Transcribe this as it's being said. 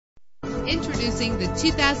Introducing the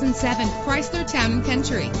 2007 Chrysler Town &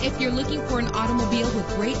 Country. If you're looking for an automobile with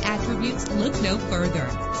great attributes, look no further.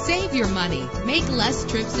 Save your money. Make less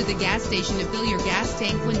trips to the gas station to fill your gas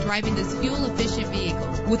tank when driving this fuel-efficient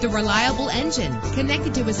vehicle. With a reliable engine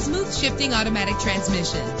connected to a smooth shifting automatic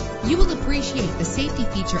transmission, you will appreciate the safety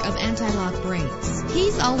feature of anti-lock brakes.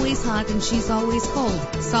 He's always hot and she's always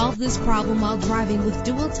cold. Solve this problem while driving with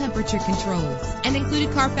dual temperature controls. An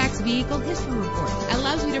included Carfax Vehicle History Report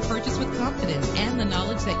allows you to purchase with confidence and the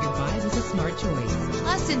knowledge that your buy was a smart choice.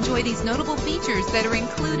 Plus, enjoy these notable features that are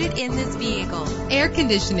included in this vehicle: Air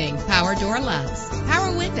conditioning, power door locks,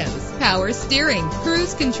 power windows, power steering,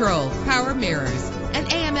 cruise control, power mirrors,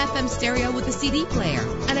 an AM/FM stereo with a CD player,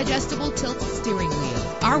 an adjustable tilt steering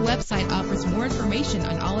wheel. Our website offers more information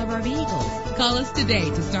on all of our vehicles. Call us today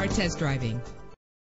to start test driving.